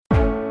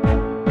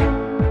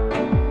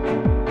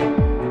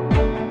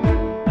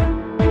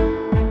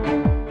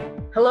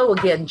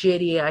Hello again,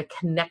 JDI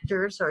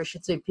Connectors, or I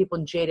should say people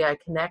in JDI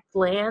Connect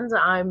land.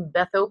 I'm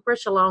Beth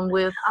Oprich along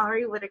with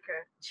Ari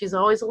Whitaker. She's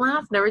always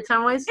laughing every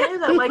time I say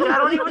that. Like, I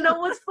don't even know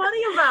what's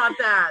funny about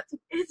that.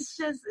 It's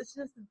just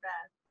Beth.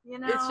 You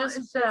know, It's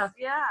just Beth.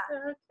 Yeah.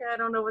 Okay, I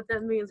don't know what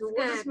that means. We'll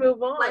just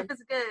move on. Life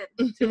is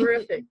good.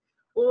 Terrific.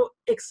 Well,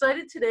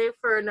 excited today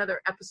for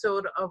another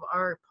episode of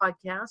our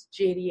podcast,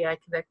 JDI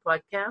Connect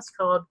podcast,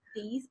 called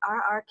These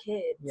Are Our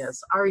Kids.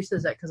 Yes, Ari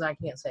says that because I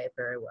can't say it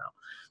very well.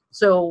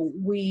 So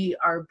we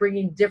are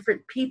bringing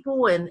different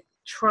people and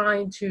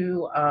trying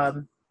to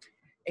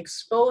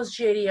expose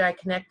JDI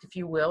Connect, if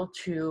you will,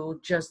 to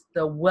just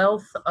the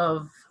wealth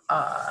of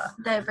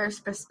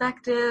diverse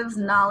perspectives,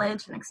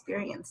 knowledge, and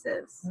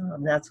experiences.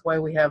 And that's why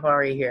we have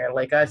Ari here.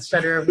 Like, I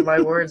stutter over my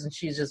words and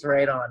she's just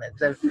right on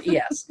it.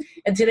 Yes.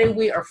 And today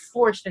we are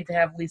fortunate to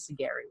have Lisa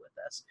Garry with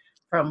us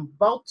from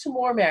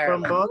Baltimore,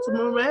 Maryland. From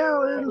Baltimore,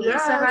 Maryland. Lisa,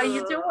 yes. how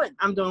you doing?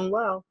 I'm doing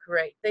well.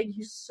 Great. Thank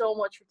you so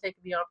much for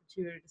taking the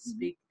opportunity to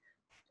speak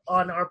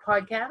on our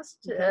podcast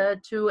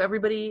to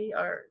everybody,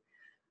 our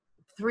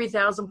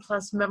 3,000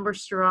 plus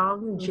members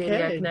strong in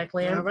JDI Connect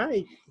land. All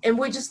right. And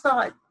we just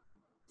thought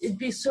it'd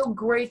be so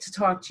great to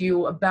talk to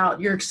you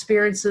about your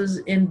experiences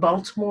in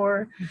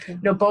Baltimore. Okay. You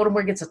know,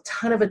 Baltimore gets a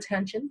ton of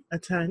attention. A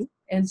ton.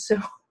 And so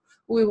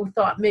we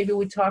thought maybe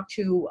we'd talk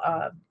to,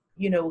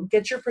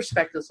 get your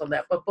perspectives on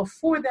that. But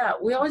before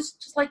that, we always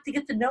just like to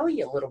get to know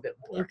you a little bit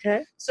more.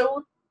 Okay.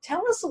 So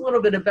tell us a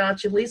little bit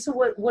about you, Lisa.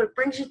 What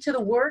brings you to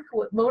the work?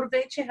 What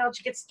motivates you? How'd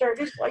you get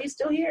started? Why are you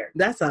still here?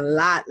 That's a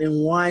lot in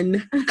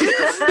one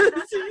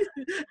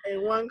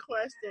in one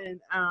question.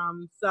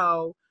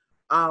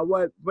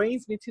 What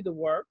brings me to the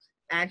work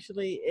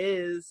actually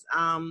is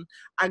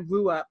I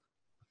grew up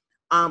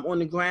on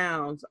the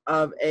grounds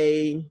of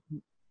a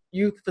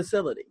youth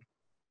facility.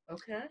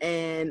 Okay.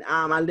 And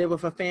I live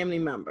with a family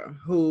member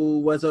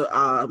who was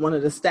one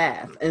of the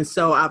staff. And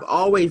so I've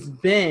always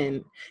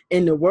been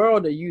in the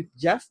world of youth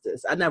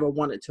justice. I never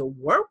wanted to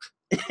work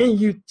in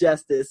youth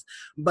justice,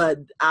 but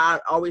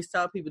I always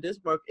tell people this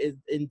work is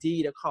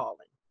indeed a calling.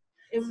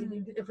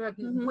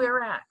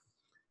 Where at?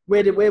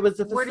 Where was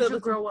the facility? Where did you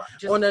grow up?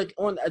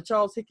 On a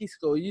Charles Hickey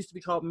School. It used to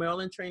be called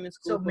Maryland Training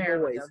School for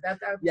Maryland,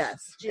 Boys.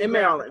 Yes, in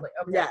Maryland.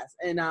 Okay. Yes,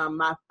 and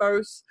my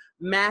first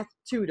math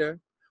tutor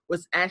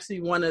was actually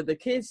one of the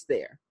kids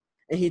there,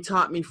 and he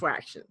taught me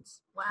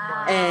fractions.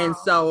 Wow. And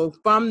so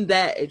from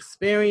that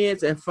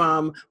experience and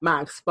from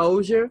my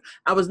exposure,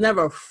 I was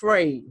never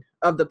afraid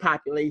of the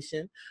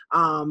population,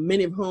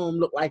 many of whom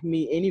look like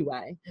me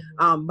anyway.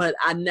 Mm-hmm. But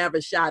I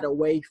never shied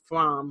away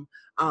from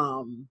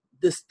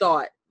this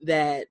thought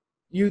that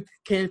youth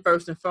can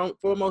first and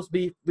foremost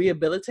be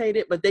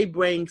rehabilitated, but they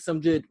bring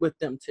some good with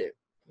them too.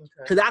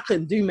 Because I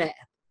couldn't do math,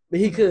 but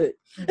he could.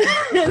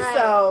 Right.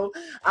 So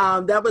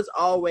that was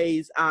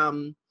always,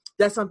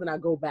 that's something I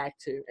go back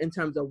to in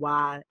terms of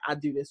why I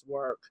do this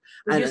work.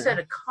 You said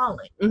a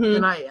calling, mm-hmm.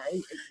 and I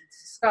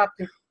stopped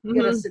to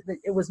get us that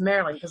it was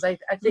Maryland, because I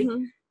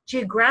think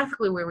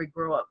geographically where we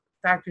grow up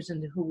factors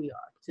into who we are.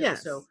 Too.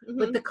 Yes. So,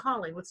 but the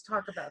calling, let's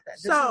talk about that.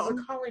 This is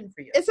a calling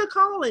for you. It's a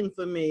calling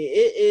for me.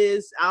 It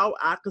is,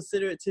 I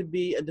consider it to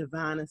be a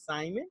divine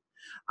assignment.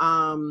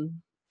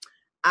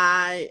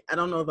 I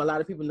don't know if a lot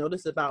of people know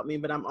this about me,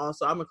 but I'm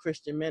a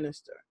Christian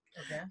minister.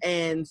 Okay.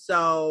 And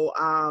so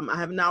I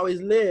haven't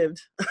always lived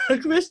a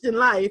Christian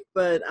life,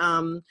 but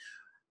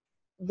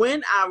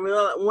when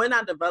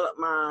I developed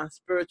my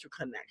spiritual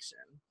connection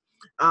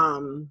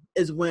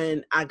is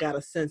when I got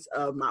a sense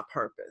of my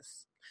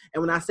purpose. And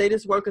when I say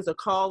this work is a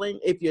calling,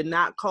 if you're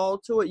not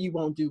called to it, you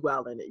won't do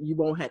well in it. You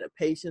won't have the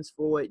patience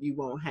for it. You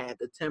won't have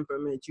the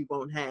temperament. You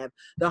won't have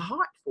the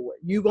heart for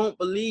it. You won't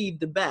believe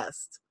the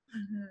best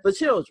for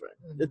children.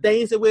 Mm-hmm. The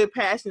things that we're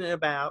passionate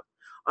about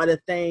are the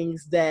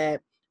things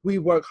that we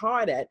work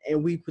hard at,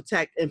 and we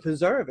protect and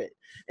preserve it.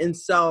 And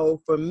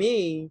so for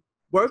me,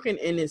 working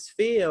in this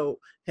field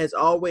has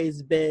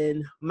always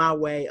been my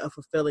way of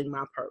fulfilling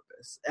my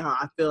purpose.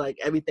 I feel like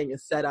everything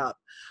is set up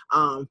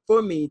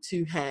for me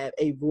to have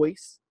a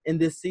voice in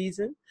this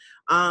season.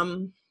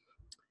 And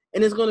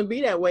it's going to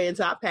be that way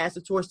until I pass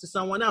the torch to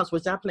someone else,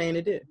 which I plan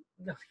to do.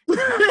 No.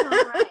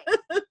 Right.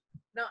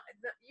 No,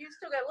 you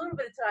still got a little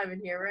bit of time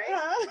in here, right?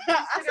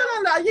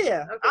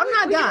 Yeah. Okay, I'm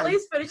not done. At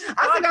least finish the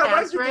I still got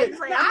work to right? do.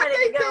 Like, I'm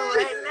ready to go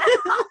right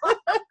now.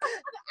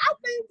 I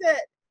think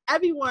that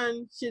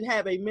everyone should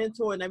have a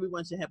mentor and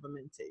everyone should have a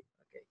mentee.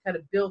 Okay, kind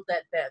of build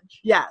that bench.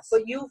 Yes.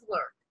 But you've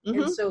learned.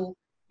 Mm-hmm. And so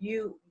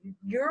your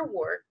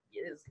work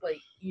is like,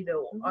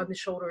 on the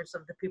shoulders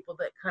of the people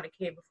that kind of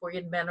came before you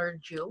and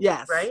mentored you.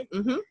 Yes. Right?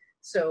 Mm-hmm.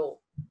 So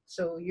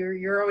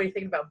you're already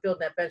thinking about building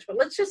that bench, but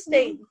let's just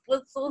stay.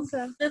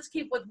 Let's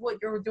keep with what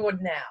you're doing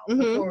now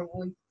before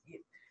we.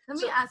 Let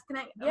me ask. Can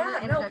I?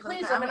 Yeah, no,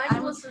 please. I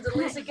can listen to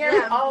Lisa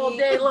Garry all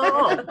day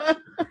long.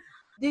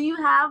 Did you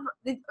have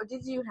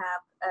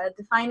a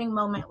defining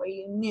moment where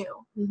you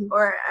knew,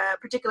 or a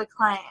particular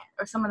client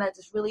or someone that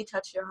just really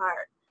touched your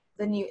heart?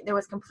 Then there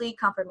was complete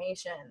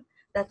confirmation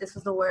that this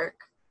was the work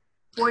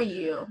for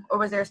you, or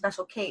was there a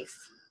special case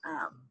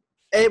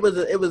It was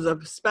a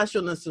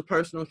specialness, a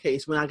personal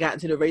case. When I got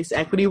into the race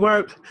equity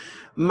work,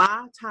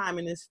 my time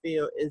in this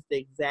field is the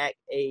exact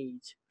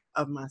age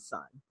of my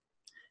son,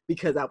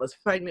 because I was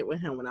pregnant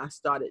with him when I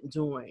started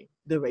doing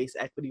the race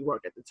equity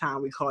work. At the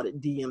time, we called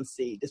it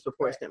DMC,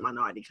 disproportionate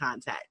minority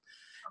contact.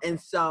 And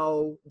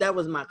so that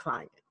was my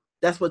client.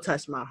 That's what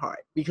touched my heart,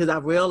 because I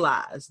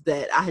realized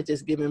that I had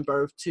just given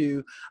birth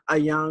to a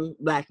young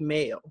Black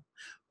male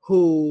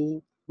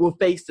who will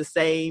face the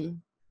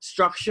same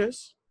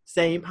structures,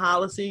 same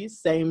policies,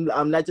 same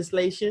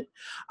legislation,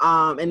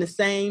 and the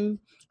same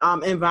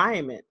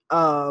environment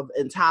of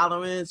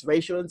intolerance,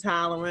 racial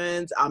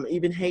intolerance,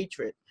 even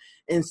hatred.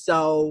 And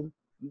so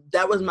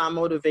that was my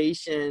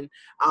motivation.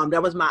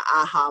 That was my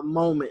aha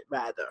moment,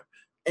 rather,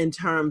 in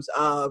terms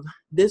of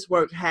this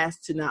work has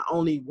to not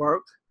only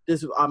work,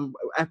 this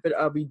effort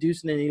of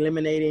reducing and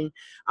eliminating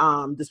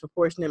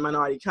disproportionate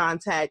minority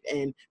contact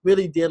and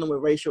really dealing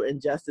with racial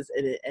injustice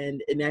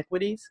and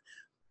inequities.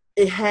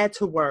 It had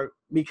to work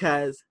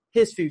because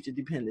his future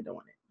depended on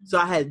it. So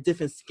I had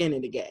different skin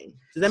in the game.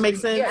 Does that make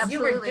sense? Yeah, you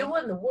were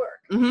doing the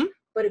work,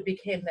 but it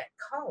became that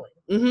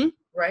calling,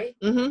 right?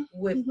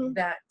 With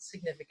that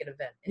significant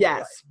event in your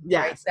life,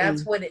 yes. Right?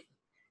 That's what it.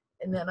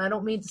 And then I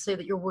don't mean to say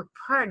that your work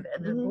part,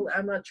 and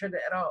I'm not trying to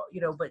at all,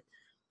 but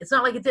it's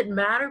not like it didn't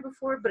matter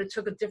before, but it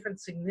took a different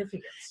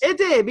significance. It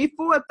did.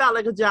 Before, it felt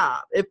like a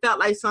job. It felt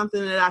like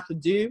something that I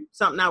could do,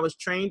 something I was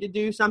trained to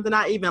do, something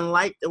I even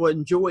liked or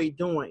enjoyed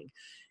doing.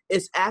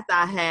 It's after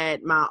I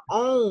had my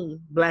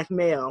own Black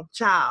male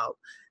child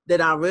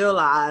that I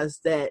realized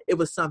that it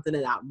was something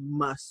that I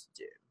must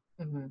do.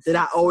 That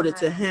I owed it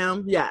to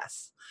him.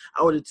 Yes.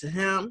 I owed it to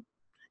him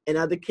and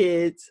other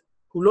kids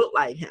who look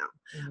like him.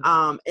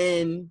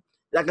 And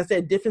like I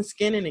said, different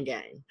skin in the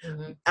game.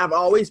 I've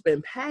always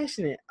been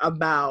passionate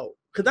about,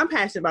 because I'm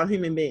passionate about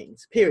human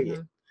beings,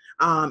 period.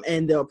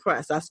 And the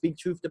oppressed. I speak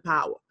truth to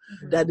power.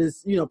 That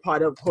is,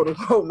 part of, quote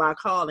unquote, my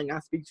calling. I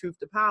speak truth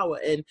to power.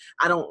 And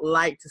I don't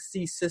like to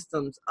see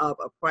systems of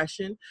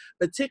oppression,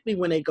 particularly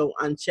when they go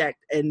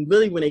unchecked, and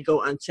really when they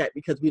go unchecked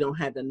because we don't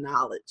have the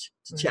knowledge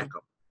to check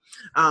them.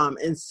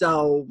 And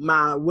so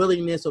my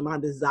willingness or my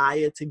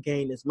desire to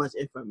gain as much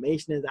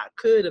information as I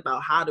could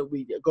about how do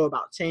we go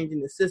about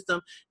changing the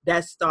system,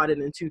 that started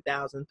in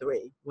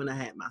 2003 when I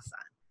had my son.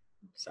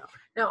 So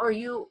now, are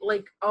you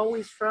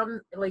always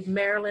from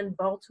Maryland,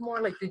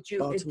 Baltimore? Did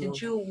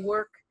you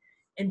work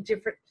in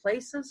different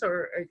places,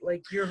 or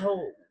your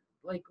whole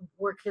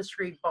work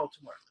history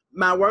Baltimore?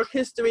 My work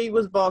history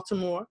was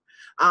Baltimore.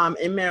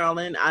 In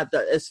Maryland,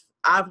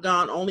 I've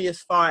gone only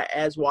as far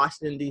as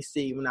Washington,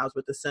 D.C. when I was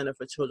with the Center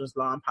for Children's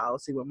Law and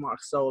Policy with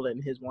Mark Sola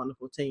and his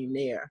wonderful team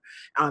there.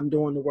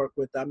 Doing the work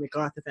with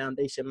MacArthur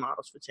Foundation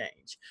Models for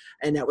Change.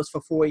 And that was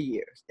for 4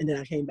 years. And then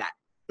I came back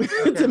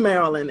to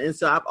Maryland. And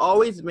so I've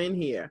always been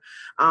here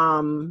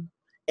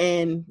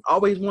and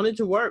always wanted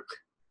to work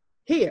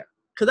here.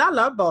 Because I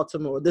love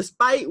Baltimore.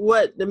 Despite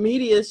what the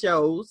media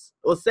shows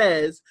or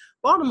says,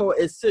 Baltimore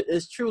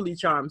is truly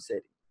Charm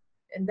City.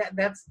 And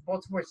that's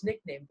Baltimore's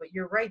nickname. But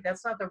you're right.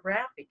 That's not the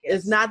rap it gets.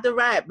 It's not the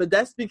rap. But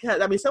that's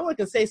because, someone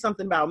can say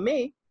something about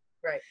me.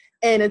 Right.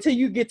 And until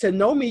you get to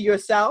know me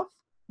yourself,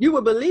 you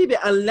will believe it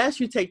unless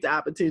you take the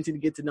opportunity to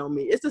get to know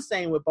me. It's the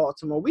same with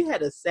Baltimore. We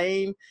had the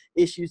same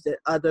issues that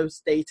other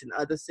states and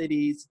other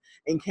cities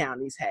and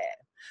counties have.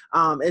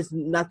 It's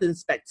nothing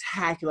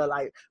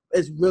spectacular.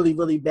 It's really,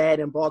 really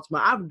bad in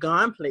Baltimore. I've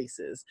gone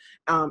places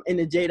in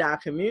the JDI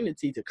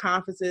community to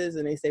conferences,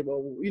 and they say,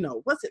 well,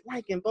 what's it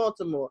like in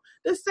Baltimore?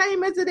 The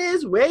same as it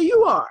is where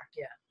you are.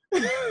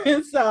 Yeah.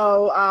 And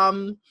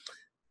so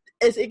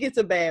it gets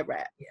a bad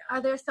rap. Yeah.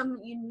 Are there some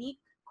unique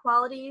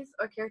qualities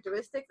or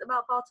characteristics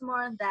about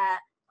Baltimore that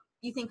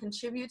you think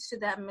contributes to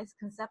that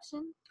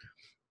misconception?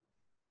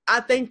 I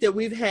think that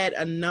we've had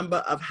a number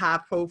of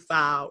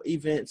high-profile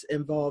events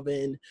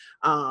involving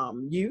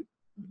youth,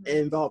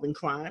 involving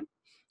crime,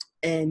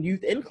 and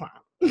youth in crime.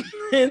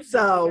 And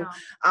so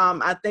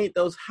I think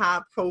those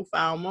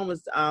high-profile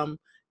moments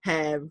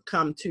have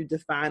come to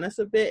define us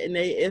a bit, and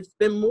it's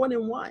been more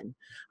than one.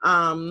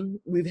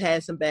 We've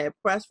had some bad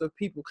press for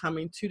people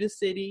coming to the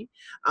city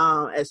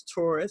as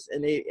tourists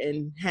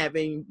and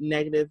having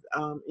negative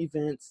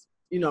events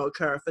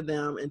occur for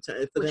them and for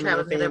Which them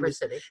happens and in every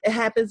city. It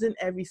happens in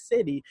every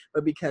city,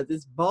 but because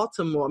it's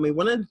Baltimore,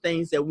 one of the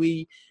things that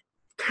we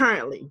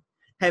currently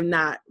have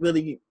not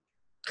really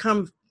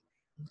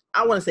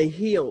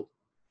healed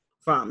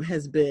from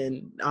has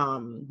been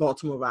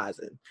Baltimore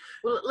Rising.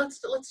 Well, let's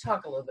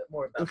talk a little bit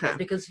more about that,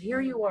 because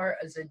here you are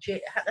as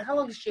how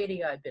long has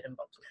JDI been in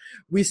Baltimore?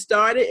 We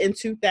started in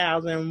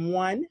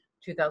 2001.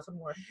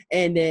 2001.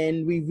 And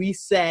then we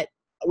reset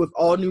with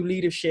all new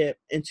leadership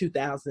in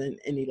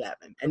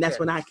 2011. And that's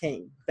when I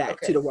came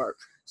back to the work.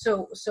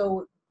 So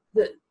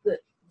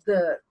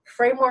the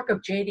framework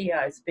of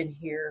JDI has been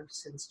here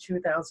since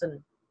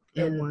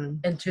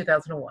 2001. In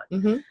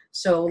 2001.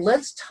 So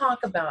let's talk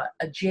about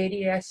a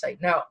JDI site.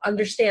 Now,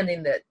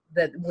 understanding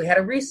that we had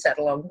a reset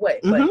along the way,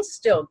 but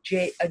still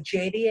a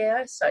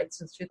JDI site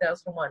since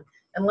 2001.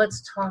 And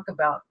let's talk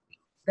about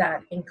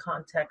that in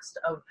context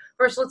of,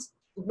 first, let's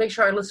make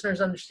sure our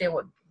listeners understand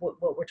what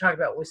we're talking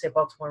about when we say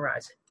Baltimore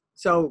Rising.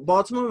 So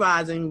Baltimore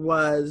Rising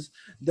was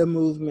the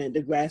movement,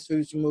 the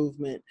grassroots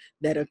movement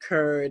that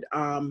occurred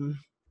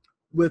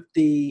with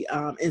the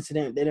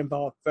incident that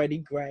involved Freddie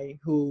Gray,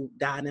 who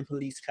died in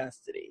police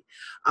custody.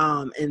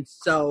 And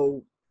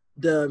so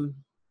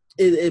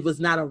it was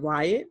not a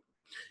riot.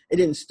 It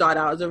didn't start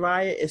out as a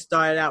riot. It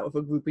started out with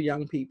a group of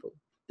young people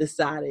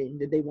deciding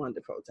that they wanted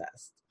to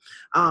protest.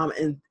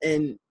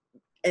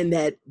 And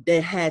that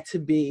there had to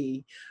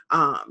be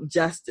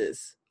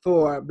justice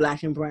for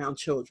Black and brown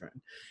children.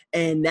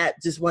 And that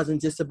just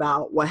wasn't just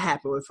about what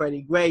happened with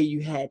Freddie Gray.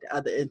 You had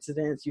other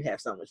incidents. You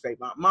have something with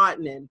Trayvon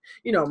Martin and,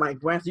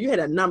 Mike Branson. You had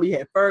a number. You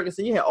had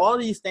Ferguson. You had all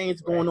these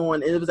things going on.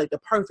 And it was like the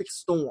perfect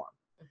storm.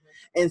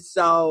 Mm-hmm. And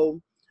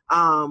so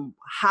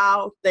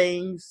how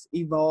things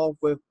evolved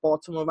with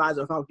Baltimore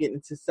Rising, without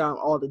getting into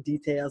all the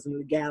details and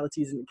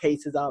legalities and the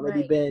cases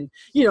already been,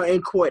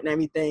 in court and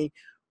everything,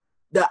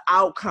 the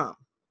outcome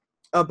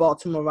of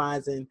Baltimore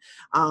Rising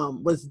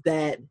was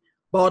that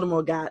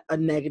Baltimore got a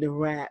negative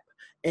rap,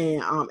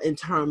 and in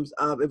terms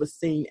of it was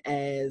seen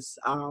as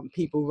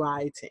people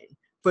rioting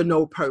for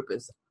no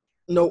purpose,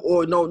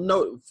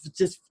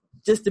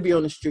 just to be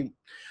on the street,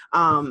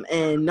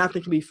 and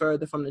nothing can be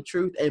further from the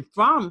truth. And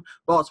from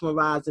Baltimore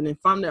Rising and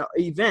from the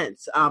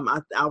events, I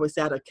always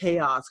say out of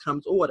chaos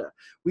comes order.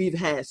 We've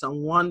had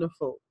some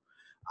wonderful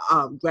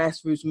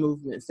grassroots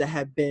movements that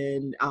have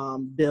been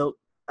built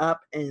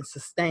up and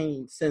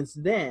sustained since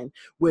then,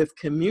 with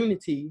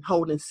community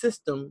holding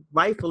system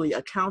rightfully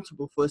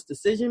accountable for its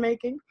decision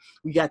making.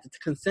 We got the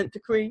consent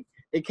decree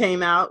that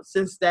came out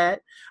since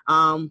that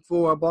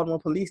for Baltimore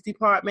Police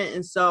Department.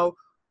 And so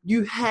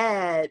it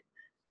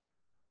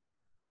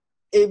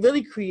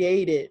really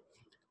created,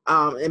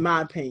 in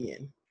my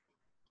opinion,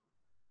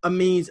 a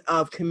means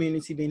of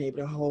community being able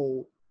to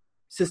hold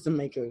system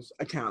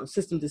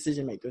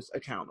decision makers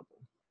accountable.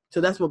 So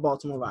that's what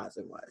Baltimore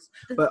Rising was.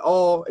 But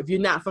if you're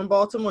not from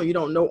Baltimore, you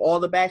don't know all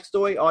the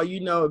backstory. All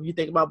you know, if you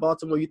think about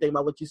Baltimore, you think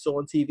about what you saw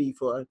on TV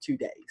for 2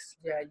 days.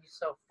 Yeah, you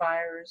saw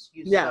fires.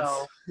 You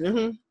saw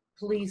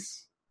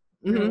police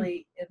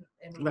really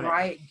in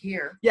riot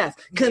gear. Yes,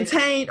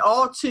 contained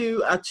all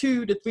to a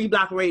 2 to 3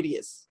 block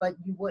radius. But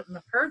you wouldn't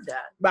have heard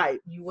that. Right.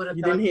 You would have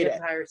thought the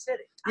entire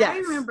city. Yes. I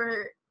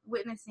remember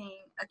witnessing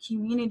a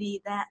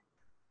community that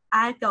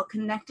I felt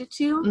connected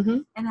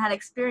to and had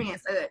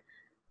experienced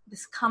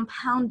this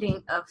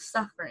compounding of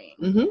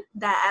suffering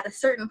that at a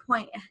certain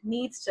point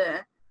needs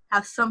to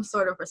have some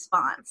sort of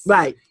response.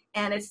 Right.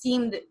 And it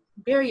seemed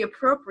very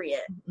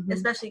appropriate,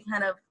 especially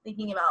kind of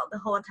thinking about the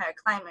whole entire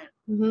climate.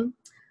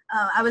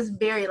 I was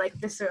very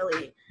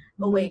viscerally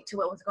awake to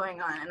what was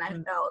going on, and I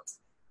felt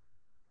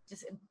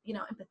just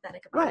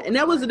empathetic about it. And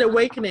that was an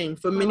awakening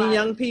for many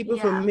young people,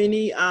 for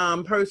many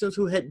persons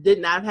who did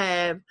not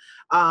have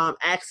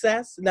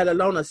access, let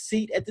alone a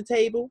seat at the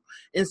table.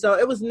 And so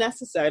it was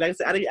necessary. Like I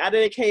said, out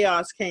of the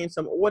chaos came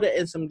some order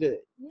and some good.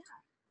 Yeah.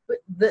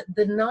 But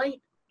the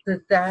night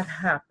that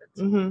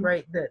happened,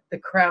 right, the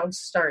crowd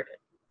started,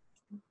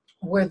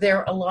 were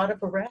there a lot of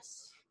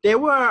arrests? There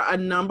were a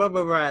number of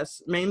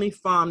arrests, mainly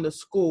from the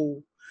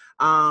school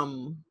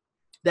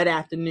that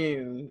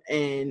afternoon.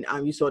 And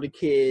you saw the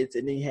kids,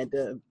 and then you had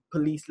the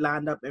police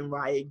lined up in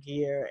riot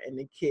gear and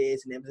the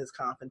kids, and there was this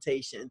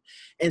confrontation.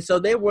 And so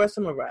there were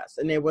some arrests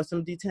and there were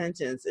some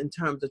detentions in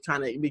terms of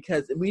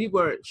because we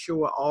weren't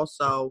sure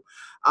also,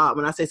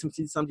 when I say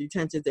some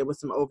detentions, there was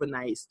some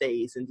overnight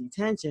stays in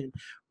detention.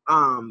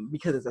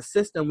 Because as a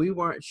system, we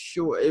weren't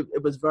sure.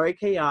 It was very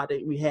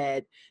chaotic. We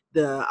had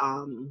the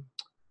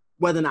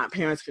whether or not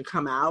parents could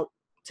come out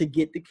to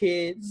get the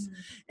kids.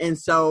 And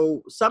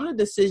so some of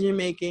the decision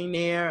making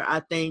there, I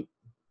think,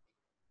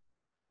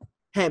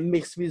 had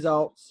mixed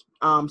results.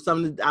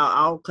 Some of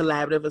our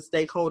collaborative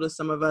stakeholders,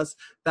 some of us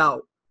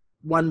felt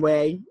one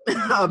way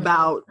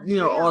about,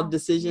 all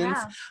decisions.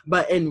 Yeah.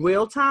 But in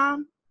real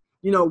time,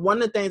 one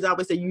of the things I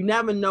always say, you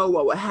never know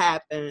what would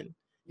happen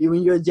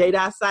when you're a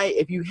JDOT site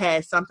if you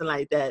had something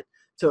like that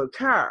to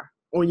occur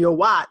on your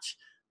watch,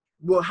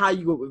 how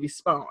you would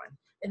respond.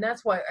 And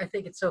that's why I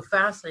think it's so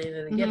fascinating.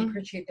 And again,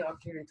 appreciate the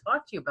opportunity to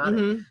talk to you about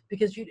it,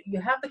 because you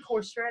have the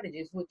core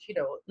strategies, which,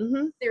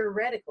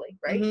 theoretically,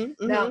 right?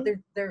 Now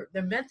they're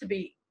meant to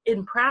be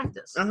in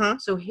practice.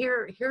 So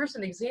here's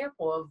an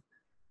example of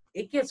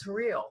it gets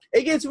real.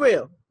 It gets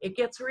real. It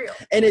gets real.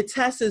 And it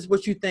tests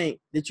what you think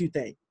that you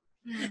think.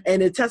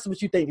 And it tests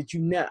what you think that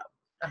you know.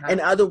 In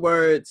other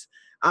words,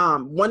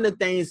 one of the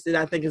things that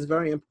I think is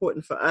very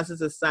important for us as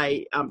a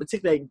site,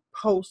 particularly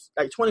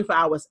 24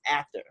 hours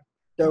after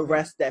the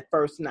arrest that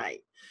first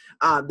night,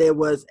 there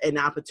was an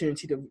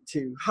opportunity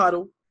to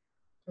huddle,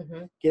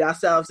 get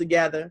ourselves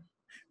together,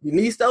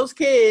 release those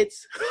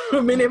kids,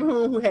 many of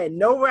whom had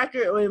no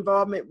record or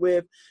involvement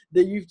with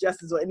the youth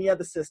justice or any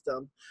other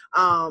system,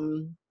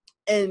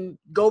 and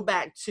go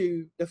back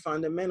to the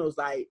fundamentals,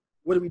 like,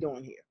 what are we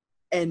doing here?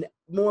 And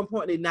more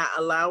importantly, not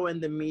allowing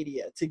the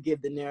media to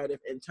give the narrative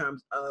in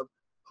terms of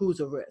who's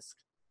a risk.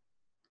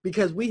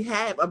 because we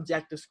have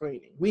objective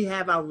screening. We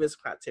have our risk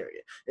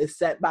criteria. It's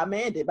set by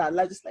mandate, by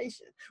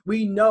legislation.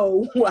 We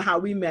know how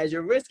we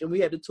measure risk, and we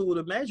have the tool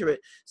to measure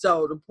it.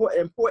 So the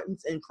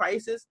importance in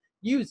crisis,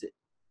 use it.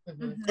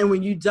 Mm-hmm. And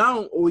when you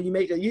don't, or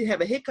you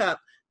have a hiccup,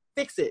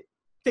 fix it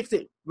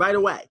right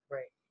away.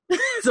 Right.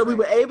 So we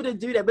were able to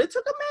do that, but it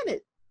took a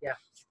minute. Yeah.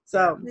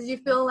 So did you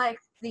feel like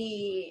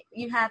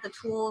you had the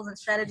tools and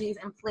strategies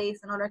in place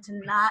in order to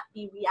not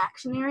be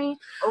reactionary,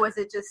 or was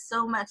it just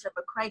so much of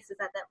a crisis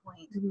at that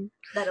point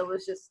that it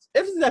was just?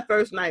 This is that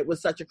first night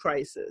was such a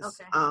crisis.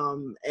 Okay.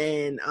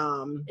 And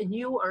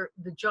you are,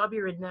 the job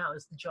you're in now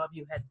is the job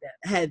you had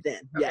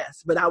then. Okay.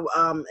 Yes, but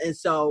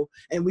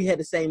and we had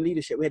the same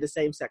leadership. We had the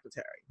same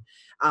secretary.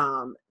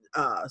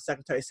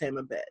 Secretary Sam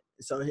Abed.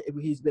 So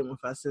he's been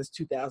with us since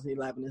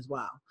 2011 as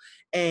well.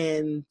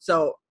 And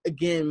so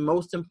again,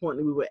 most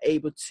importantly, we were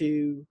able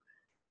to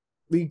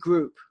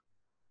regroup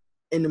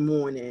in the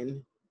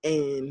morning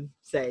and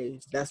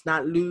say, let's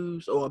not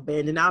lose or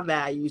abandon our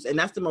values. And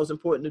that's the most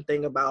important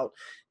thing about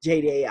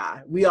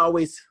JDAI. We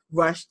always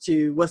rush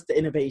to what's the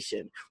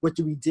innovation? What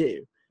do we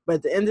do? But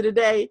at the end of the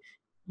day,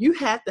 you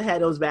have to have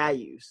those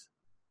values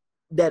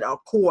that are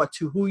core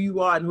to who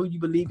you are and who you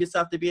believe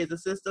yourself to be as a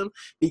system,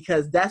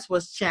 because that's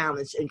what's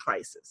challenged in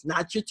crisis.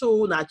 Not your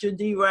tool, not your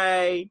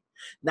D-Ray,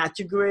 not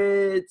your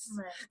grids,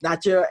 right,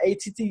 not your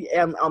ATT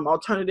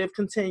alternative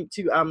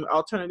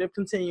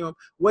continuum.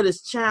 What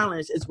is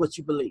challenged is what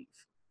you believe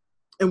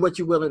and what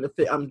you're willing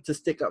to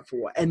stick up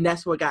for. And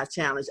that's what got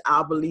challenged.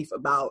 Our belief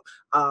about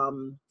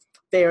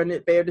fair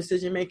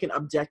decision making,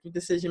 objective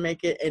decision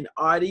making, and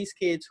are these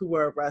kids who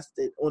were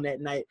arrested on that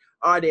night,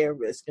 are they at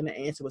risk? And the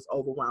answer was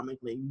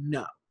overwhelmingly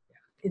no.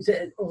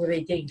 Or were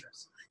they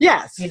dangerous?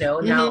 Yes.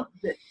 Now,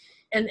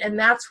 and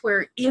that's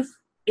where if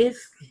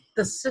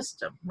the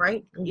system,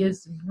 right,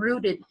 is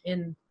rooted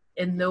in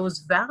those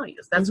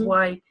values, that's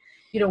why,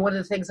 one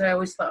of the things I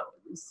always thought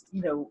was,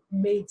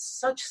 made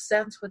such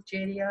sense with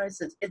JDI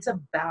is it's a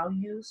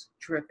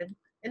values-driven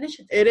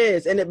initiative. It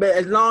is, but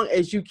as long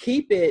as you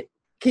keep that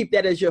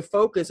as your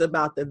focus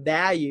about the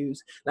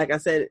values. Like I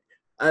said,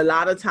 a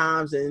lot of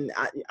times, and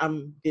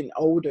I'm getting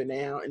older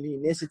now in the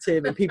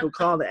initiative, and people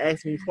call and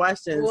ask me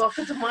questions.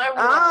 Welcome to my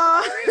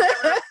world.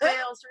 Never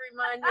fails to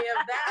remind me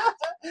of that.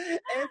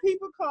 And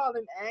people call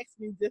and ask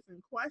me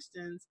different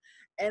questions,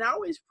 and I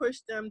always push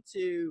them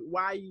to,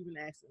 why are you even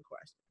asking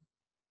questions?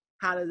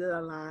 How does it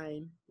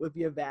align with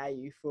your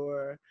value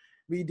for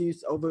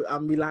reduce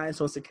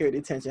reliance on security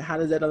attention? How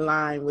does that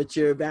align with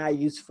your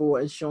values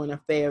for ensuring a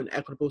fair and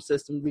equitable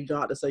system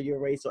regardless of your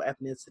race or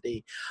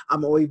ethnicity,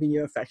 or even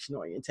your affection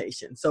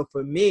orientation? So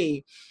for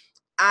me,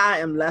 I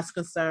am less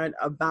concerned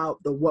about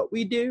what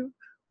we do,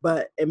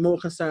 but am more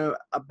concerned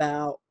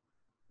about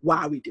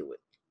why we do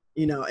it.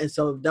 And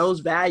so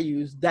those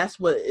values, that's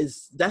what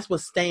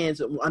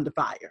stands under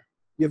fire,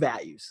 your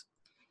values.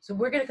 So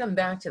we're going to come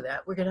back to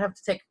that. We're going to have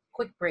to take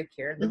quick break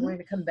here, and then we're going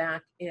to come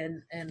back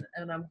and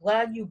I'm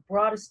glad you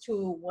brought us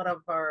to one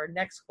of our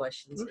next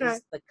questions,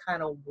 is the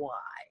kind of why.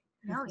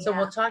 Oh, so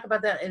we'll talk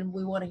about that, and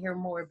we want to hear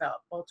more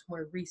about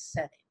Baltimore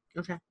resetting.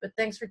 Okay. But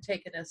thanks for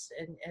taking us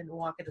and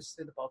walking us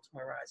through the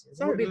Baltimore Rising.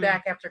 So we'll be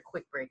back after a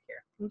quick break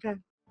here. Okay.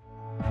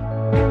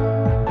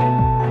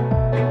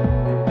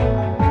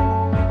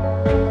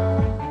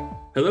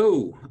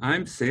 Hello,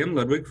 I'm Sam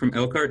Ludwig from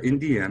Elkhart,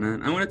 Indiana,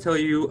 and I want to tell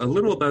you a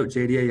little about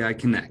JDAI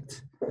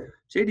Connect.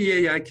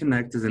 JDAI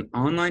Connect is an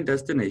online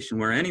destination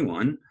where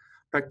anyone,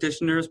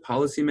 practitioners,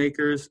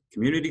 policymakers,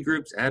 community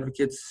groups,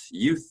 advocates,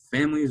 youth,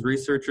 families,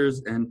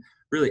 researchers, and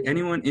really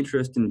anyone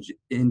interested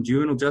in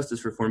juvenile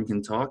justice reform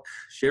can talk,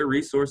 share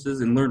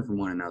resources, and learn from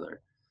one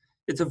another.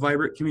 It's a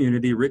vibrant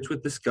community rich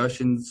with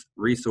discussions,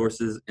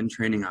 resources, and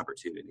training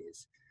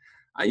opportunities.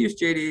 I use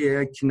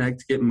JDAI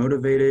Connect to get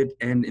motivated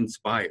and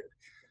inspired.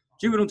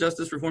 Juvenile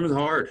justice reform is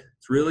hard.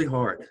 It's really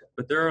hard.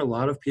 But there are a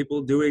lot of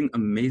people doing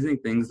amazing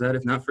things that,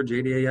 if not for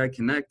JDAI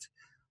Connect,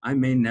 I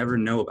may never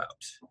know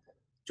about.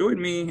 Join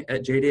me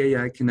at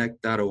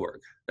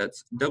jdaiconnect.org.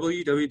 That's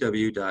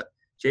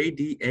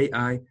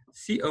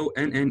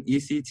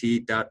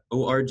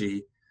www.jdaiconnect.org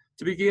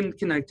to begin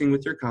connecting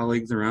with your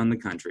colleagues around the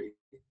country.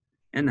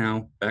 And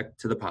now, back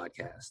to the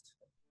podcast.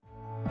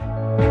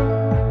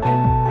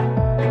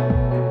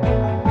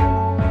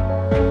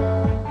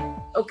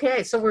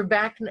 Okay, so we're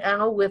back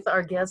now with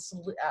our guest,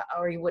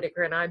 Ari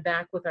Whitaker, and I'm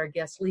back with our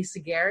guest, Lisa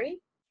Garry,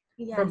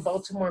 from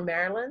Baltimore,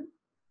 Maryland.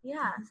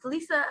 Yeah, so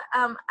Lisa,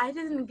 I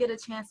didn't get a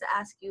chance to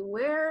ask you,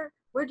 where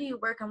do you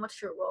work and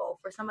what's your role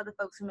for some of the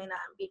folks who may not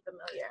be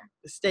familiar?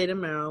 The state of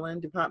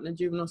Maryland, Department of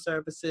Juvenile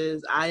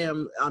Services. I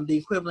am the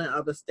equivalent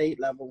of a state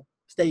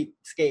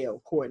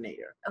scale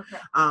coordinator. Okay.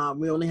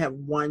 We only have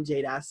one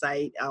JDI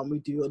site. We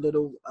do a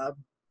little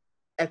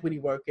equity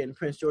work in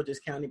Prince George's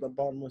County, but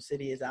Baltimore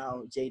City is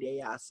our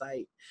JDAI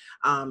site.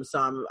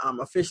 So I'm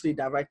officially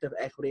Director of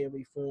Equity and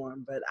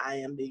Reform, but I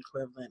am the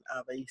equivalent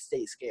of a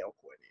state scale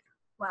coordinator.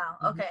 Wow.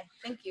 Okay.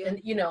 Thank you. And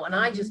and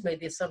I just made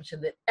the assumption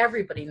that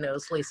everybody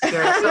knows Lisa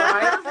Garry. So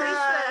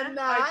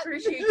I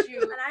appreciate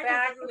you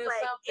backing this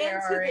up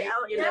there, Ari.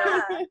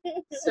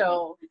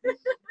 So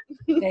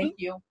Thank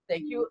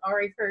you,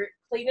 Ari, for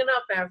cleaning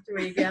up after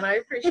me again. I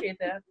appreciate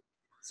that.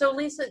 So,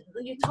 Lisa,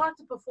 you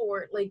talked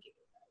before, like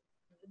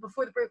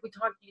before the break, you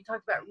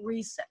talked about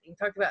reset. You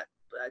talked about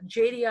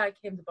JDI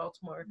came to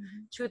Baltimore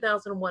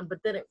 2001, but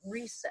then it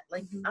reset.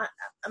 Like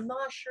I'm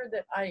not sure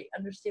that I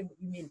understand what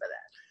you mean by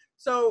that.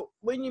 So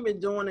when you've been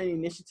doing an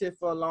initiative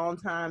for a long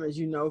time, as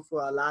you know,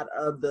 for a lot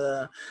of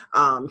the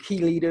key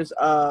leaders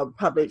of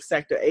public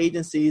sector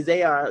agencies,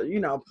 they are,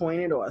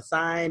 appointed or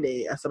assigned.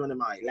 Some of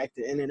them are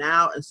elected in and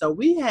out. And so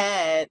we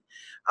had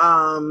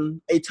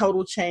a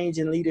total change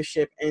in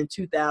leadership in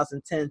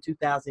 2010,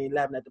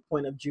 2011 at the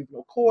point of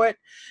juvenile court.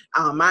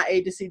 My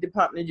agency,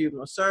 Department of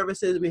Juvenile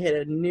Services, we had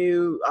a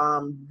new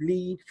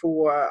lead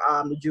for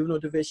the juvenile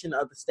division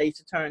of the state's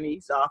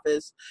attorney's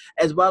office,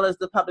 as well as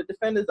the public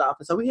defender's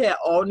office. So we had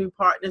all new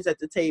partners at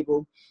the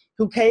table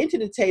who came to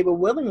the table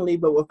willingly,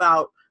 but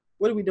without,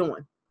 what are we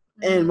doing?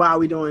 And why are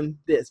we doing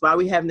this? Why are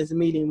we having this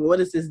meeting? What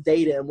is this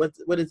data?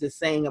 What is this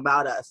saying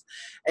about us?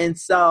 And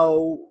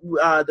so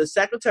the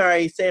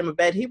secretary, Sam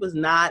Abed, he was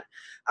not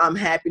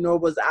happy, nor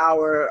was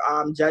our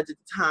judge at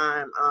the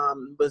time,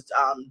 was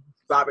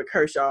Robert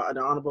Kershaw,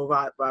 the Honorable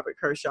Robert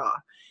Kershaw.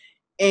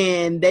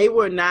 And they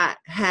were not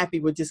happy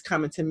with just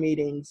coming to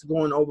meetings,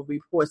 going over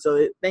reports.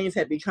 So things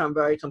had become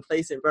very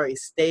complacent, very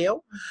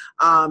stale.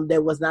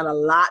 There was not a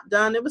lot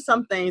done. There were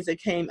some things that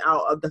came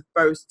out of the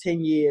first 10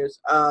 years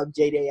of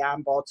JDI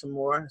in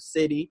Baltimore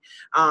City,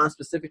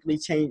 specifically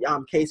change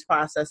case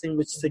processing,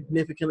 which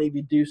significantly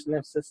reduced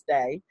lengths of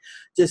stay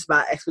just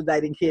by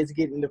expediting kids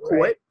getting to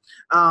court.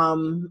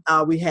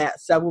 Right. We had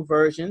several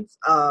versions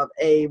of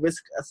a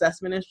risk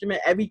assessment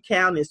instrument. Every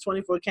county,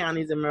 24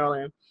 counties in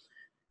Maryland,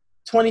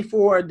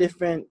 24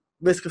 different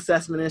risk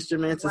assessment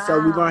instruments. Wow. And so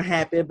we weren't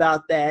happy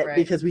about that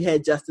because we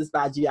had justice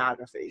by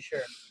geography. Sure.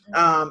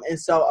 And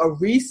so a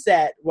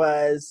reset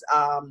was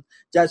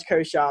Judge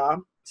Kershaw,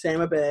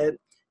 Sam Abed,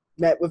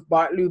 met with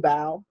Bart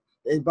Lubow,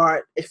 and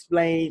Bart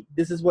explained,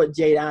 this is what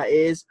JDI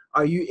is.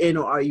 Are you in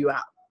or are you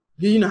out?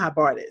 You know how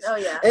Bart is. Oh,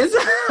 yeah. And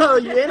so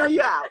you in or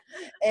you out.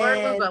 Bart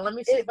Lubow, let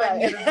me see if I can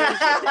get it.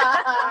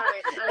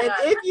 And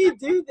if you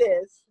do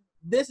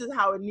this is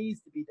how it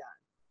needs to be done.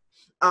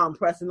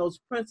 Pressing those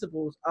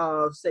principles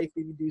of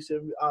safety,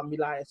 reducing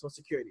reliance on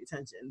security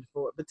attention,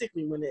 for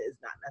particularly when it is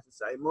not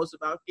necessary. Most of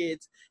our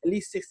kids, at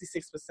least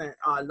 66%,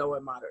 are low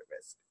and moderate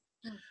risk.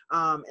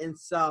 And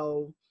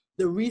so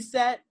the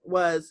reset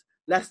was,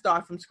 let's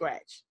start from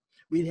scratch.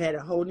 We had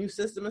a whole new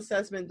system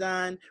assessment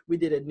done. We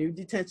did a new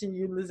detention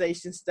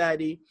utilization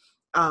study.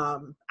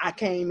 I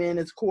came in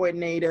as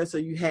coordinator, so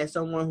you had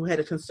someone who had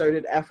a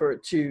concerted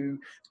effort to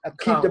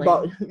keep the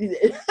ball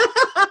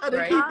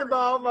keep the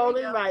ball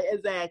rolling. Right,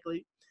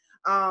 exactly.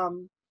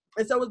 And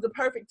so it was the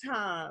perfect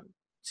time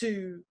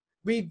to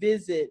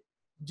revisit,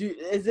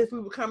 as if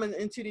we were coming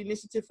into the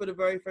initiative for the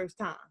very first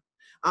time.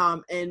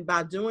 And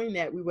by doing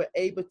that, we were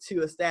able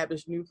to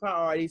establish new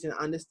priorities and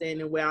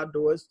understanding where our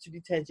doors to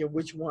detention,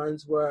 which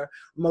ones were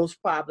most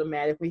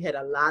problematic. We had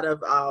a lot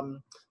of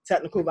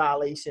technical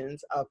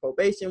violations of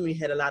probation. We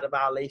had a lot of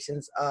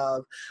violations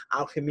of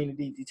our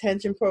community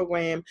detention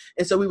program.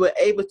 And so we were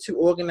able to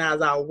organize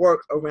our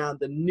work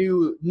around the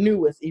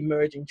newest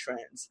emerging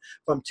trends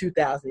from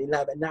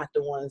 2011, not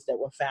the ones that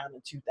were found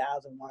in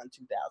 2001,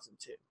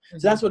 2002. Mm-hmm.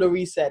 So that's what a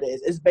reset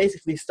is. It's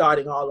basically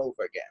starting all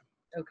over again.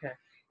 Okay.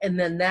 And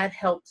then that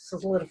helped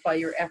solidify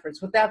your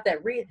efforts. Without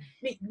that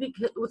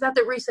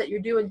reset, you're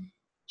doing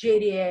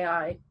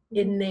JDAI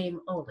in name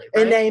only,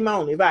 right? In name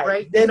only, right.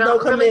 Right? There's no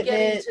really commitment.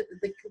 Getting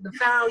to the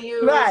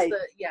values. Right.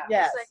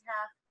 Yes.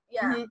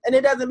 Mm-hmm. And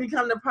it doesn't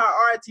become the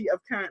priority of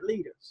current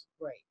leaders.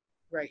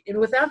 Right. And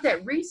without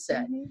that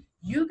reset,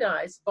 you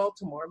guys,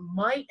 Baltimore,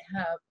 might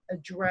have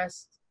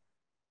addressed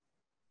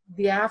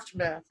the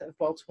aftermath of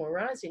Baltimore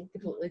Rising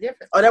completely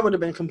different. Oh, that would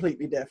have been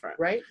completely different.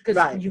 Right? Because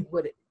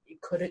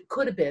it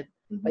could have been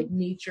like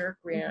knee-jerk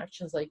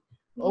reactions, like,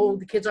 oh,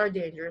 the kids are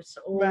dangerous,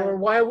 or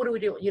why would we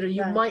do it?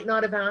 You might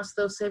not have asked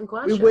those same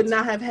questions. We would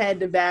not have had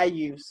the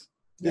values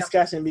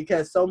discussion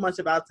because so much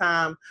of our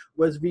time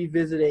was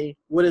revisiting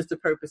what is the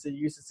purpose of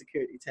use of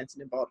security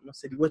detention in Baltimore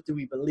City? What do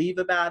we believe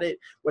about it?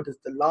 What does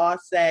the law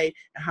say?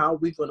 And how are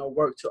we going to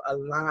work to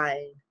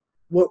align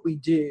what we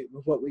do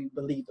with what we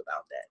believe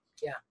about that?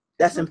 Yeah.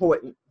 That's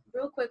important.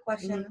 Real quick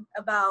question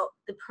about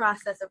the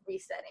process of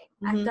resetting.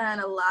 I've done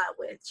a lot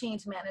with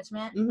change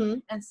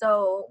management. And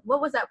so what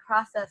was that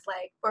process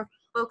like for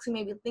folks who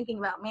may be thinking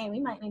about, man, we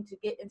might need to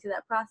get into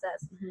that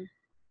process?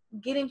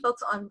 Getting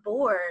folks on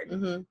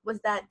board, was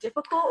that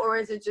difficult, or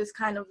is it just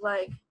kind of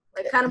like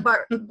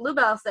Bart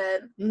Bluebell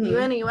said, you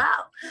in and you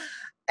out?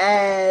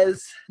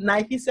 As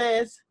Nike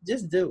says,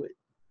 just do it.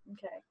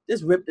 Okay.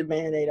 Just rip the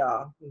Band-Aid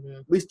off.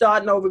 We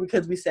starting over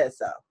because we said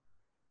so.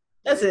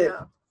 That's it.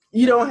 Go.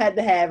 You don't have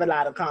to have a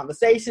lot of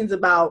conversations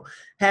about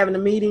having a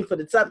meeting for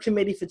the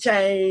subcommittee for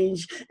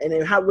change, and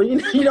then how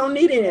you don't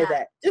need any of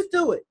that. Just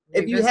do it.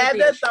 If you have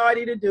the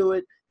authority to do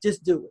it,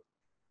 just do it.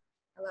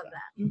 I love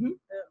that.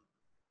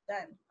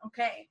 Done.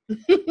 Okay.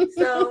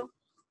 So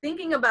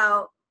thinking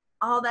about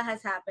all that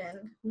has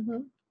happened,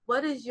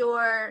 what is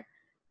your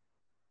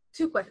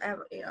two questions. I have,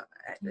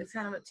 it's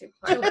kind of a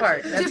two-part.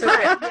 Two-part. That's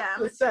Two-part. okay. Yeah.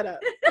 Let's set up.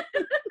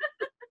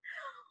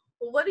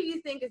 Well, what do you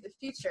think is the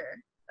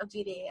future of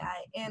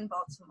GDAI in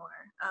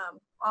Baltimore,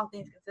 all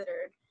things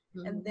considered?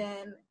 Mm-hmm. And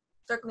then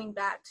circling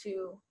back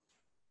to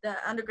the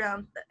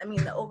underground,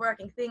 the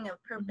overarching thing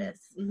of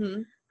purpose,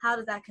 mm-hmm. How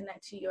does that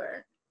connect to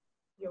your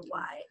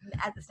why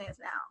as it stands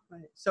now?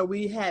 Right. So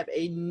we have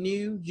a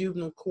new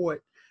juvenile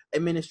court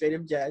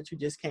administrative judge who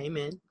just came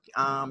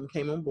on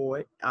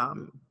board.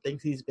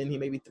 Thinks he's been here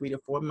maybe 3 to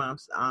 4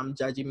 months.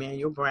 Judge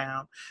Emmanuel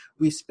Brown.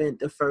 We spent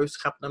the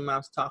first couple of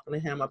months talking to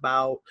him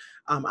about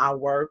our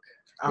work,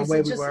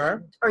 where we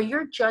were. Are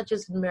your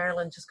judges in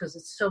Maryland, just because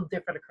it's so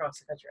different across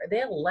the country, are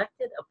they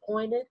elected,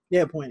 appointed?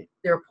 They're appointed.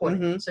 They're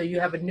appointed. Mm-hmm. So you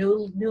have a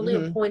newly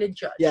mm-hmm. appointed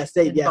judge. Yes,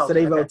 so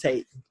they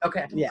rotate.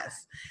 Okay.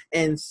 Yes.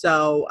 And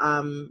so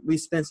we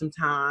spent some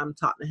time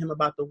talking to him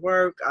about the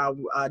work.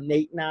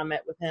 Nate and I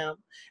met with him,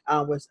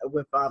 with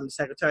the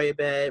Secretary of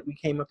Ed. We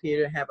came up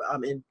here to have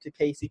into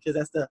Casey, because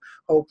that's the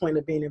whole point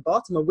of being in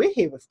Baltimore. We're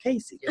here with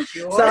Casey. Yes,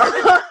 you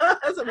are.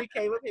 So we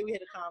came up here, we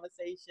had a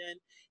conversation,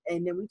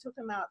 and then we took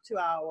him out to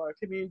our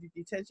community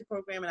detention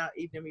program and our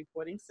evening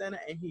reporting center,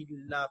 and he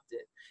loved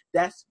it.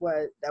 That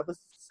was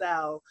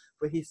Sal,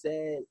 where he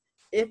said,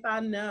 if I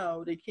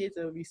know the kids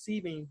are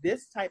receiving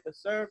this type of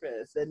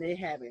service and they're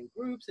having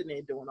groups and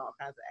they're doing all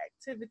kinds of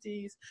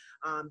activities,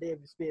 they're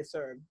being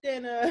served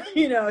dinner,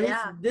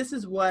 this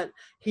is what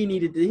he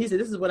needed to. He said,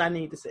 this is what I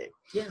need to see.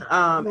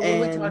 Yeah.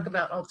 When we talk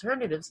about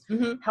alternatives,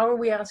 mm-hmm. how are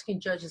we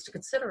asking judges to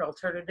consider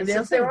alternatives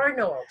if there are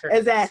no alternatives?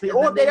 Exactly.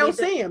 Or if they don't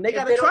see them, they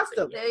got to trust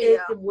them.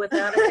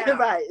 Without a doubt.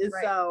 Right.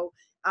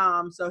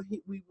 And so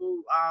we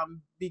will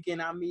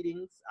begin our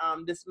meetings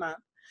this month.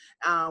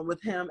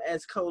 With him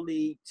as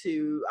co-lead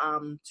to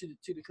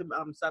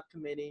the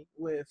subcommittee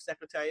with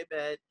Secretary of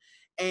Ed.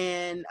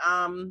 And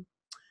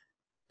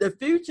the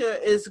future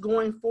is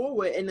going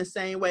forward in the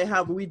same way.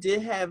 However, we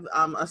did have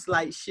a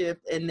slight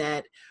shift in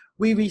that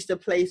we reached a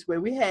place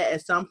where we had,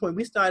 at some point,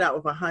 we started out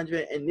with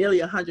 100 and nearly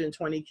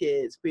 120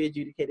 kids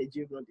pre-adjudicated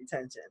juvenile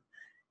detention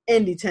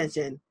in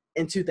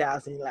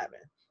 2011.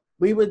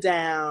 We were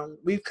down,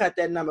 we've cut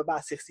that number by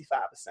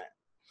 65%.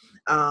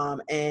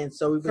 And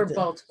so we for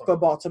Baltimore. For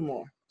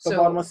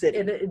Baltimore City.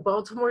 In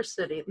Baltimore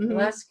City, mm-hmm.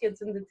 less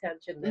kids in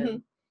detention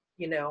than,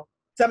 mm-hmm.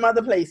 Some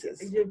other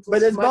places.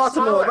 But it's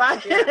Baltimore, smaller.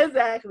 Right? Yeah.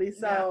 Exactly.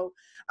 So,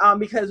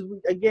 because,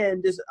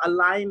 again, just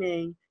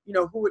aligning,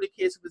 who are the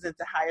kids who present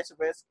the highest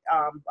risk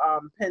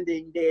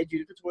pending their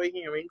adjudicatory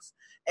hearings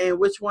and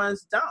which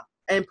ones don't.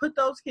 And put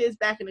those kids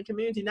back in the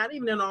community, not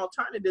even in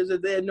alternatives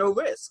if they're no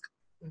risk.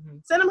 Mm-hmm.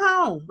 Send them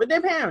home with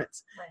their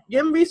parents. Right.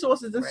 Give them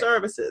resources and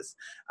services.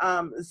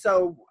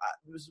 So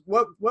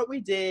what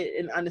we did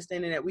in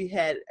understanding that we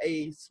had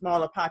a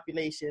smaller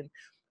population,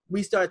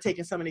 we started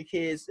taking some of the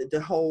kids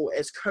to hold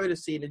as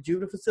courtesy in the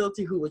juvenile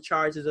facility who were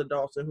charged as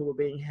adults and who were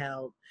being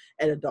held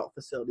at adult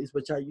facilities,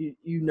 which are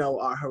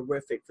are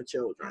horrific for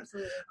children.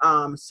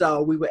 Absolutely.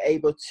 So we were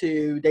able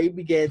to, they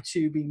began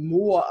to be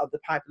more of the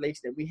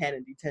population that we had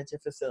in detention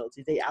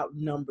facilities. They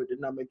outnumbered the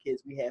number of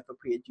kids we had for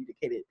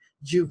pre-adjudicated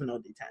juvenile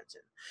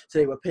detention. So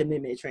they were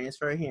pending their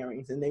transfer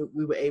hearings, and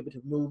we were able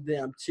to move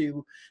them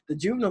to the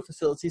juvenile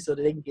facility so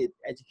that they can get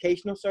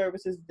educational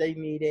services they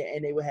needed,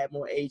 and they would have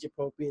more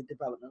age-appropriate,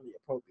 developmentally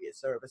appropriate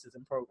services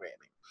and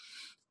programming.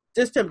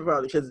 Just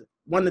temporarily, because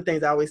one of the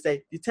things I always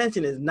say,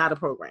 detention is not a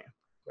program.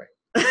 Right.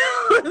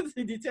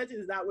 Detention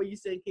is not where you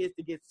send kids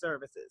to get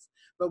services,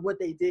 but what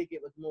they did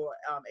get was more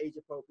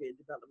age-appropriate,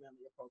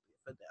 developmentally appropriate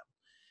for them.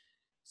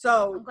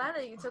 So I'm glad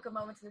that you took a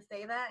moment to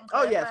say that and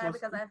clarify,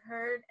 because I've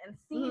heard and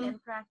seen mm-hmm. in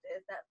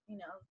practice that,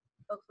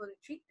 folks will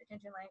treat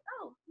detention like,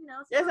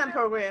 it's not a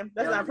program.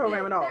 That's not a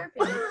program at all.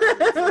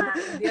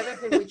 The other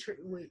thing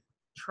we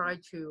try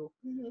to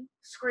mm-hmm.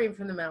 scream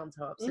from the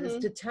mountaintops mm-hmm. is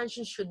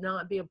detention should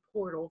not be a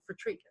portal for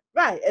treatment.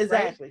 Right,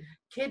 exactly. Right?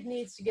 Kid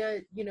needs to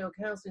get,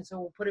 counseling, so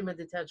we'll put him in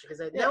detention.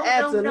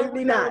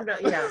 Absolutely not.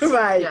 Yes.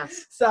 Right.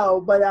 Yes.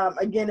 So, but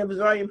again, it was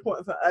very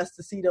important for us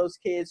to see those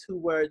kids who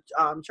were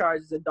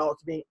charged as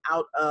adults being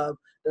out of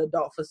the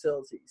adult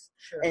facilities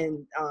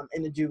and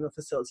in the juvenile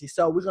facilities.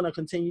 So we're going to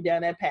continue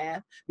down that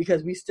path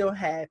because we still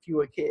have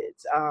fewer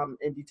kids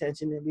in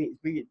detention and we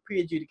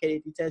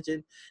pre-adjudicated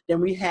detention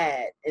than we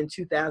had in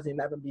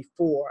 2011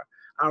 before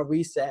our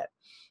reset.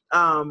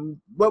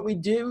 What we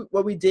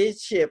did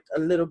shift a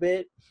little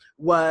bit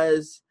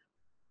was,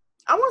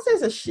 I won't say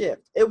it's a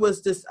shift. It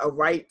was just a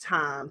right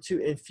time to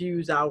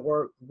infuse our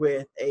work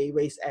with a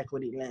race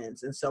equity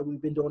lens. And so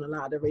we've been doing a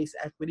lot of race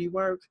equity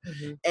work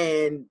mm-hmm.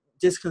 and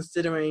just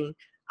considering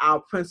our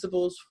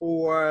principles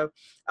for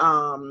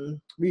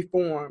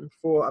reform,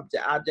 for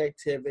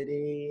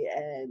objectivity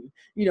and,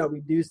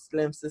 reduced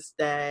lengths of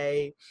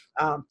stay,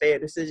 fair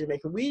decision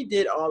making. We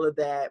did all of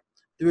that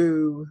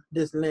through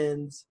this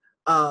lens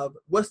of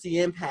what's the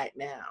impact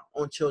now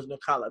on children of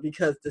color,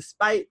 because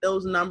despite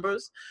those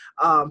numbers,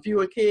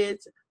 fewer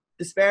kids,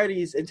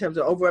 disparities in terms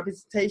of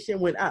overrepresentation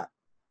went up.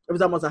 it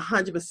was almost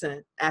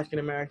 100% African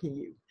American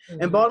youth.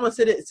 In Baltimore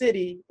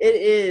City, it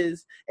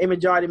is a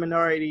majority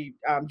minority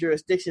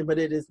jurisdiction, but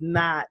it is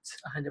not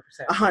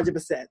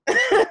 100%.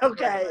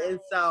 Okay, and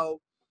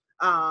so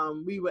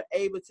we were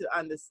able to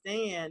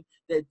understand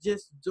that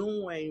just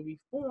doing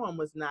reform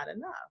was not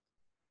enough.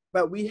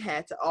 But we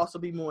had to also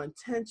be more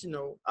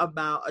intentional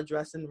about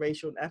addressing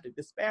racial and ethnic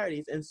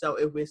disparities. And so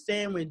if we're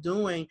saying we're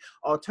doing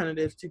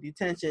alternatives to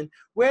detention,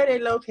 where are they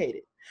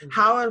located?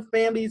 How are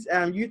families,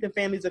 youth and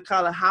families of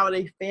color, how are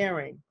they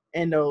faring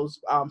in those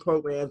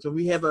programs? When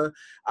we have a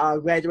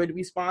graduated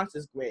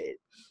responses grid,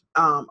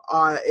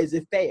 is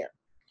it fair?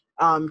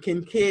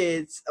 Can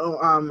kids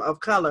of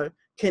color,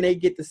 can they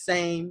get the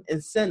same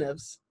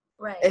incentives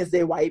as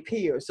their white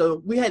peers?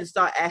 So we had to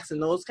start asking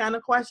those kind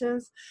of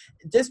questions,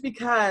 just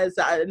because,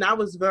 and I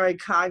was very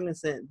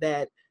cognizant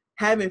that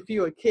having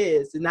fewer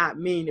kids did not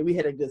mean that we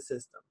had a good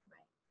system.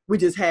 We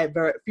just had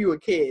fewer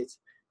kids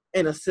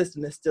in a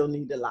system that still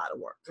needed a lot of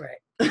work.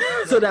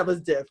 So that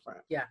was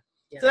different.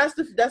 So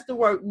that's the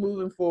work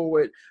moving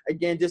forward.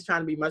 Again, just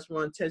trying to be much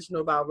more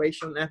intentional about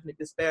racial and ethnic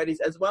disparities,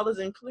 as well as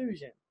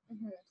inclusion,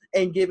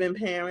 and giving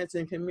parents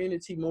and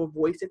community more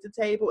voice at the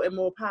table and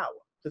more power.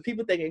 Because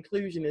people think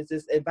inclusion is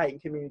just inviting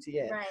community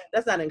in.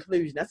 That's not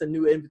inclusion. That's a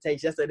new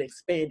invitation. That's an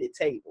expanded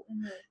table.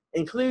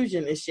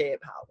 Inclusion is shared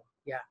power.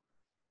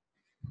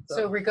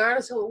 So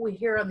regardless of what we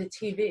hear on the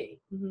TV,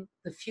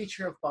 the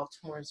future of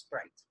Baltimore is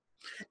bright.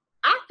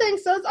 I think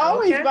so. It's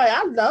always bright.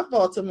 I love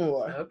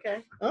Baltimore.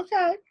 Okay.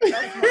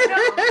 Listen,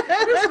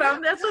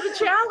 that's what a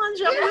challenge.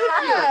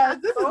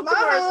 This is my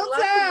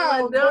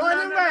hometown. Born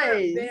and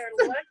raised. They're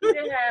lucky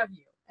to have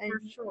you.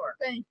 For sure.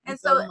 Thank you and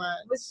so so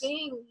much. With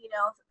being,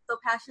 so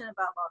passionate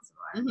about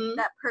Baltimore,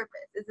 that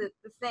purpose, is it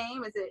the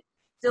same? Is it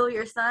still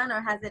your son, or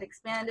has it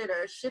expanded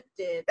or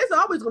shifted? It's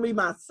always gonna be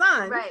my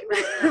son. Right.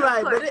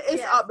 But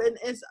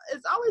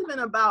it's always been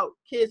about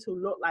kids who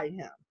look like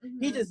him.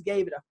 He just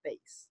gave it a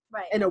face.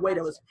 In a way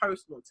that was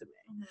personal to me.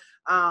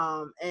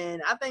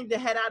 And I think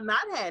that had I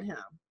not had him,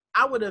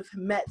 I would have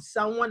met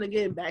someone,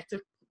 again, back to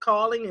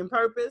calling and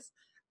purpose.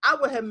 I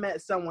would have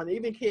met someone,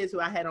 even kids who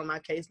I had on my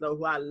caseload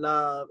who I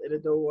love and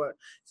adore.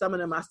 Some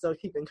of them I still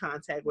keep in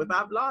contact with.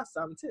 I've lost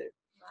some too,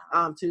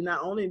 to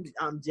not only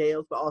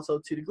jails, but also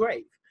to the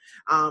grave.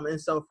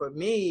 And so for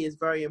me, it's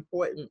very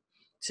important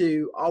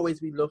to always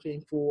be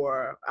looking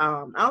for,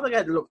 I don't think I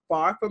had to look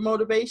far for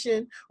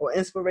motivation or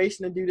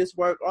inspiration to do this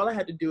work. All I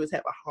had to do is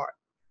have a heart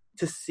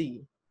to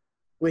see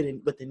what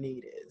the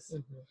need is.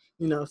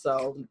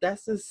 So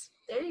that's just,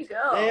 there you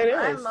go. There it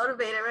is. I'm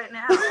motivated right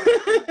now.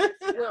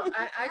 Well,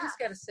 I just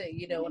got to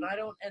say, and I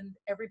don't end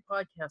every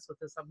podcast with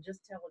this, I'm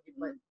just telling you,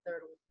 but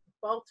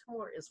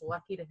Baltimore is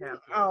lucky to have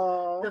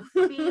you.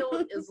 The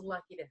field is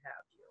lucky to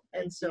have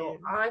you. And so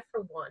I,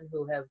 for one,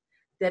 who have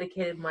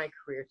dedicated my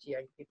career to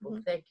young people,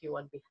 thank you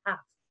on behalf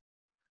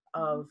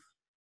of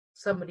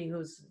somebody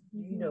who's,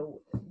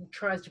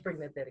 tries to bring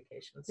that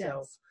dedication.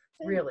 So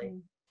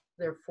really,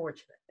 they're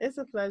fortunate. It's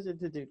a pleasure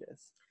to do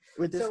this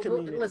with this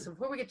community. Listen,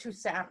 before we get too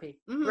sappy,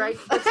 right?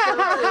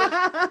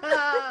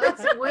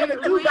 We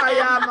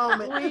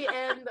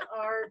end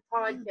our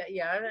podcast.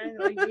 Yeah, I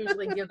don't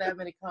usually give that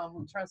many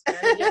compliments. Trust me,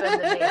 I didn't give them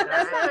the name.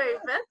 That's very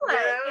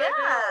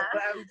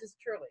But I'm just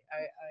truly,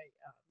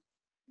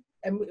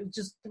 I'm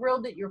just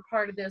thrilled that you're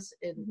part of this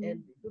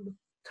and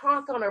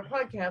talk on our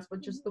podcast, but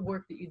just the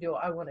work that you do,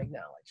 I want to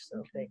acknowledge.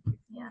 So thank you.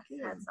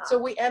 So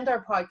we end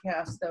our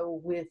podcast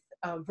though with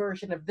a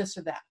version of this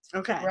or that.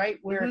 Right?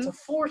 Where it's a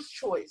forced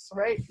choice,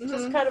 right?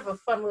 Just kind of a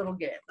fun little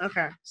game.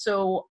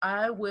 So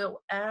I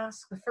will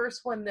ask the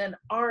first one, then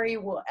Ari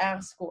will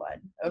ask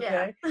one.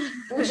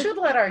 We should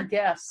let our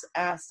guests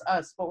ask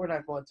us, but we're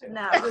not going to.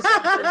 No. It's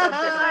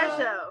our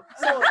show.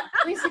 So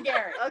Lisa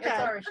Garry, it's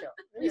our show.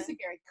 Lisa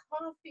Garry,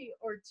 coffee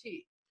or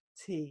tea?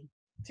 Tea.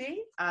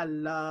 Tea? I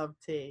love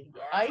tea.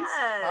 Ice,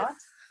 hot,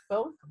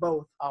 both?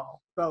 Both.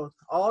 Both.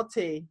 All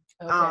tea.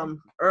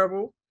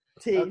 Herbal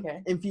tea,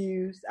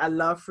 infused. I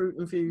love fruit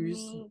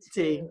infused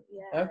tea.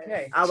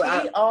 Tea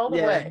all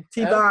the way.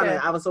 Tea Bonnet.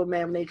 I was so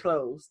mad when they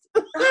closed.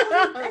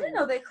 I didn't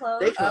know they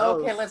closed.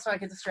 Okay, let's not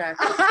get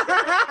distracted.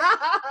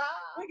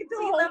 We can do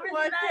a whole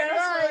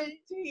podcast on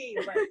tea.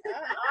 But,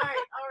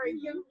 all right,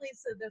 give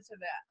Lisa this or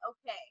that.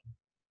 Okay.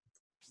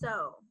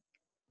 So,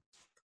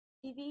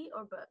 TV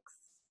or books?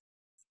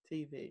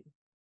 TV.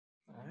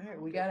 All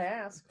right, we gotta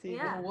ask. TV.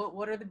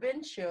 What are the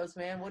binge shows,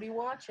 man? What are you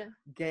watching?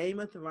 Game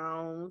of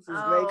Thrones is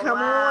great. Come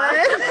on,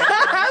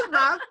 that's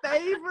my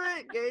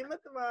favorite. Game of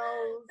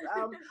Thrones.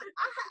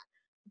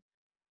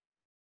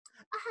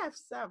 I have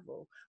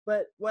several,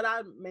 but what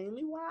I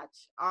mainly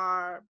watch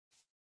are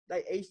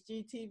like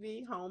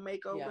HGTV, home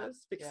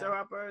makeovers, fixer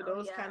upper,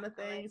 those kind of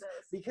things.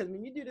 Because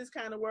when you do this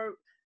kind of work,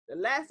 The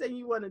last thing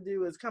you want to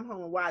do is come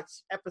home and watch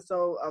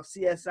episode of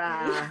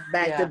CSI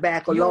back to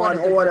back or Law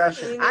and Order.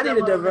 I need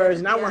a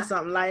diversion. I want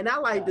something light. And I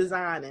like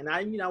designing.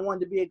 I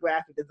wanted to be a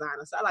graphic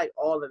designer, so I like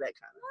all of that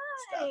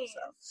kind of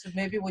stuff. So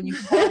maybe when you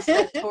pass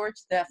that torch,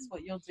 that's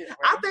what you'll do. Right?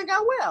 I think I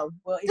will.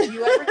 Well, if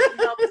you ever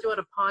need help doing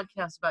a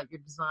podcast about your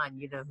design,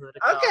 you know who to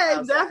call.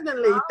 Okay,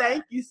 definitely.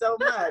 Thank you so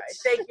much. Right.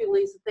 Thank you,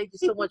 Lisa. Thank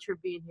you so much for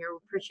being here. We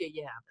appreciate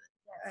you having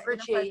it. Right,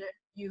 Appreciate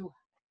you.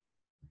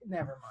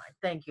 Never mind.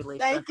 Thank you, Lisa.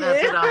 Thank you.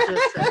 That's what I'll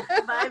just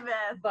say. Bye,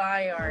 Beth.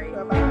 Bye, Ari.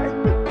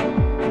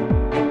 Bye-bye.